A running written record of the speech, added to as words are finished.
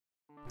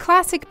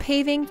Classic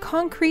Paving,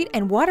 Concrete,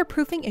 and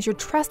Waterproofing is your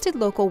trusted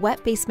local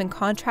wet basement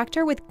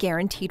contractor with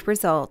guaranteed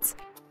results.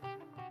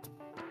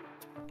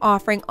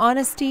 Offering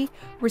honesty,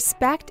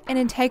 respect, and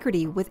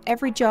integrity with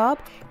every job,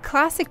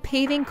 Classic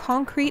Paving,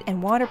 Concrete,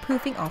 and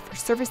Waterproofing offers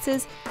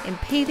services in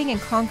paving and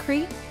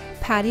concrete,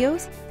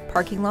 patios,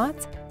 parking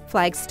lots,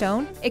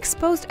 flagstone,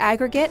 exposed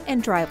aggregate,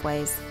 and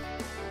driveways.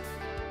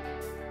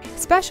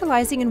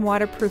 Specializing in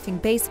waterproofing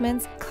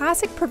basements,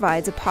 Classic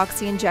provides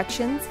epoxy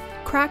injections,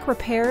 crack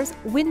repairs,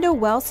 window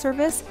well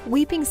service,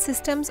 weeping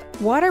systems,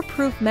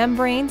 waterproof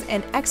membranes,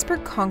 and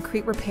expert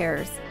concrete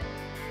repairs.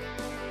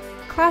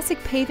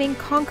 Classic Paving,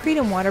 Concrete,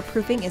 and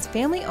Waterproofing is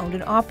family-owned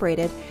and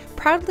operated,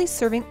 proudly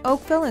serving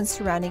Oakville and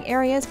surrounding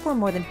areas for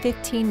more than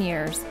 15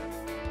 years.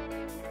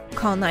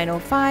 Call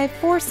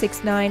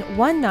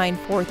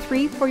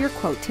 905-469-1943 for your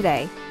quote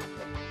today.